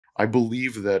I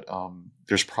believe that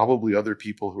there's probably other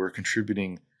people who are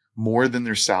contributing more than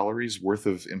their salaries worth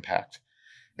of impact.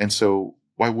 And so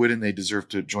why wouldn't they deserve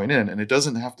to join in? And it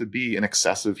doesn't have to be an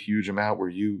excessive, huge amount where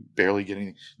you barely get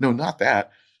anything. No, not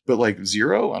that, but like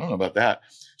zero. I don't know about that.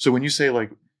 So when you say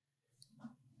like,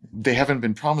 they haven't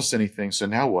been promised anything, so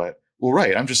now what? Well,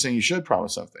 right. I'm just saying you should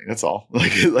promise something. That's all.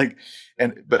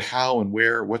 But how and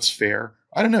where, what's fair?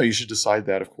 I don't know. You should decide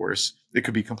that, of course. It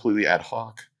could be completely ad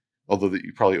hoc, although that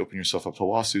you probably open yourself up to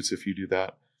lawsuits if you do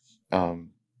that.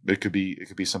 But it could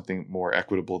be something more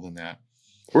equitable than that,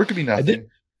 or it could be nothing.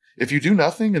 If you do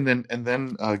nothing and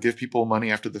then give people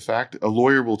money after the fact, a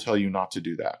lawyer will tell you not to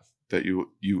do that. That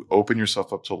you open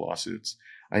yourself up to lawsuits.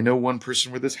 I know one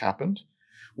person where this happened,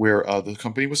 where the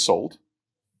company was sold.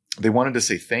 They wanted to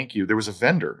say thank you. There was a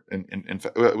vendor, and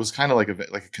it was kind of like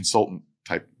a consultant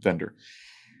type vendor,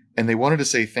 and they wanted to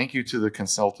say thank you to the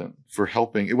consultant for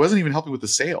helping. It wasn't even helping with the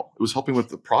sale; it was helping with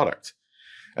the product.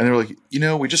 And they were like,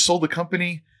 we just sold the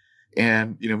company,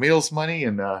 and made all this money,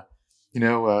 and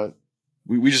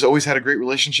we just always had a great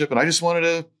relationship, and I just wanted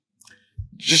to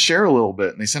just share a little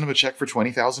bit. And they sent him a check for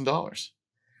 $20,000,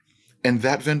 and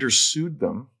that vendor sued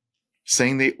them,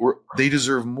 saying they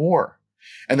deserve more,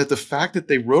 and that the fact that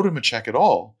they wrote him a check at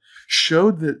all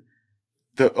showed that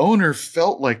the owner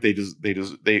felt like they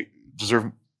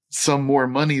deserve some more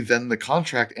money than the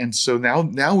contract, and so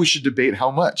now we should debate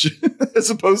how much, as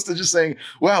opposed to just saying,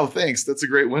 "Wow, thanks, that's a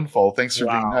great windfall. Thanks for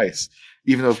being nice,"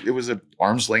 even though it was an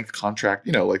arm's length contract.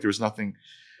 Like there was nothing.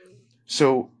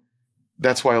 So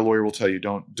that's why a lawyer will tell you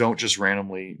don't just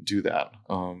randomly do that.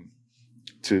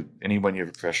 To anyone you have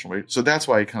a professional way. So that's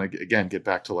why I kind of, again, get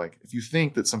back to like, if you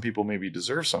think that some people maybe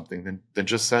deserve something, then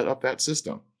just set up that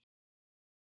system.